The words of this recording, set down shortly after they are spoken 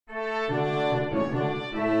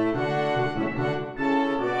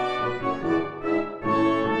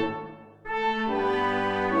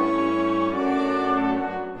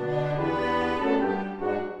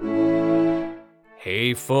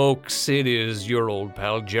Hey folks, it is your old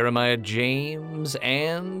pal Jeremiah James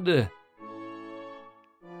and...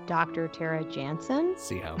 Dr. Tara Jansen.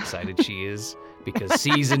 See how excited she is? Because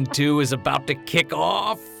season 2 is about to kick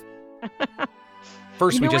off.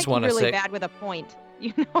 First, we just want to say... I do really bad with a point.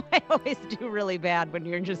 You know, I always do really bad when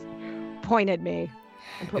you're just point at me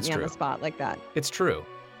and put me on the spot like that. It's true.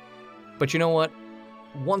 But you know what?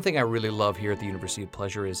 One thing I really love here at the University of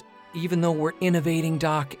Pleasure is even though we're innovating,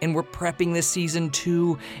 Doc, and we're prepping this season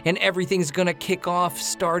 2, and everything's gonna kick off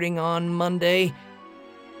starting on Monday,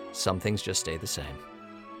 some things just stay the same.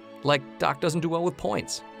 Like Doc doesn't do well with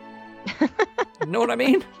points. Know what I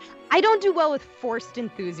mean? I don't do well with forced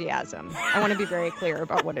enthusiasm. I want to be very clear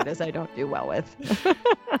about what it is I don't do well with.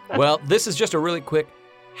 Well, this is just a really quick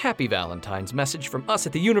Happy Valentine's message from us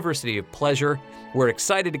at the University of Pleasure. We're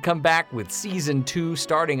excited to come back with season 2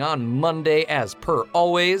 starting on Monday as per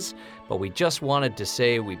always, but we just wanted to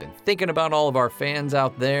say we've been thinking about all of our fans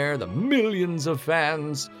out there, the millions of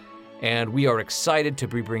fans, and we are excited to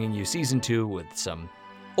be bringing you season 2 with some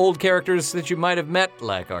old characters that you might have met,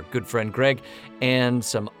 like our good friend Greg, and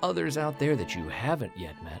some others out there that you haven't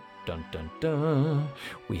yet met. Dun, dun, dun.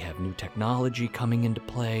 We have new technology coming into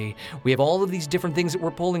play. We have all of these different things that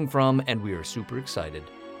we're pulling from, and we are super excited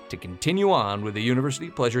to continue on with the University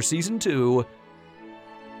of Pleasure Season 2,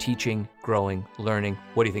 teaching, growing, learning.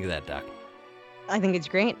 What do you think of that, Doc? I think it's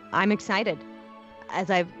great. I'm excited.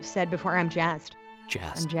 As I've said before, I'm jazzed.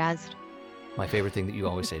 Jazzed. I'm jazzed. My favorite thing that you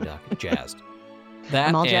always say, Doc, jazzed. That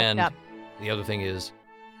I'm all and jazzed up. The other thing is,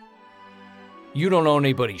 you don't own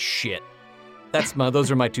anybody's shit. Those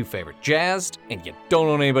are my two favorite. Jazzed and you don't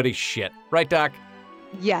own anybody's shit. Right, Doc?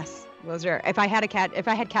 Yes, those are. If I had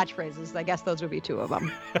catchphrases, I guess those would be two of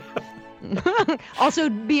them. Also,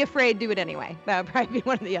 be afraid, do it anyway. That would probably be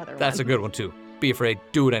one of the other ones. That's a good one, too. Be afraid,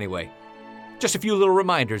 do it anyway. Just a few little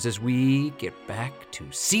reminders as we get back to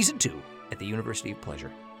season 2 at the University of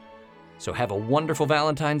Pleasure. So have a wonderful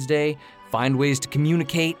Valentine's Day. Find ways to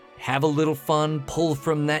communicate. Have a little fun. Pull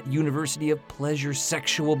from that University of Pleasure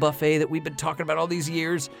sexual buffet that we've been talking about all these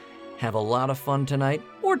years. Have a lot of fun tonight.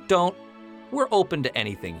 Or don't. We're open to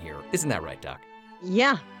anything here. Isn't that right, Doc?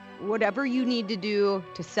 Yeah. Whatever you need to do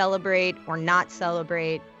to celebrate or not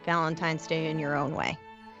celebrate Valentine's Day in your own way.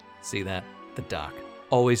 See that? The Doc.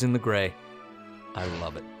 Always in the gray. I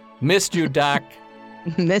love it. Missed you, Doc.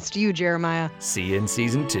 Missed you, Jeremiah. See you in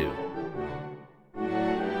season 2.